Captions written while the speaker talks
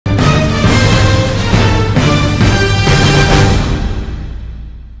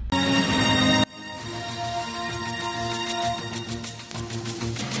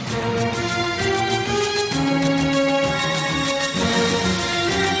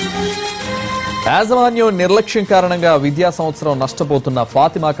యాజమాన్యం నిర్లక్ష్యం కారణంగా విద్యా సంవత్సరం నష్టపోతున్న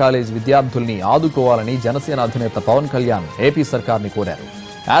ఫాతిమా కాలేజ్ విద్యార్థుల్ని ఆదుకోవాలని జనసేన అధినేత పవన్ కళ్యాణ్ ఏపీ సర్కార్ని కోరారు.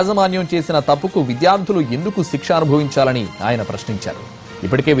 యాజమాన్యం చేసిన తప్పుకు విద్యార్థులు ఎందుకు శిక్ష అనుభవించాలని ఆయన ప్రశ్నించారు.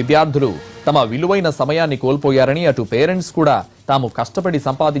 ఇప్పటికే విద్యార్థులు తమ విలువైన సమయాన్ని కోల్పోయారని, అటు పేరెంట్స్ కూడా తాము కష్టపడి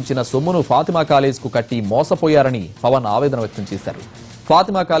సంపాదించిన సొమ్మును ఫాతిమా కాలేజ్ కు కట్టి మోసపోయారని పవన్ ఆవేదన వ్యక్తం చేశారు.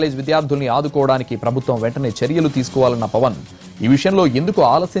 ఫాతిమా కాలేజ్ విద్యార్థుల్ని ఆదుకోవడానికి ప్రభుత్వం వెంటనే చర్యలు తీసుకోవాలన్న పవన్ ఈ విషయంలో ఎందుకు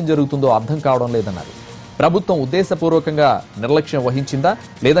ఆలస్యం జరుగుతుందో అర్థం కావడం లేదన్నారు. ప్రభుత్వం ఉద్దేశపూర్వకంగా నిర్లక్ష్యం వహించిందా,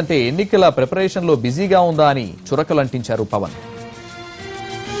 లేదంటే ఎన్నికల ప్రిపరేషన్ లో బిజీగా ఉందా అని చురకలంటించారు పవన్.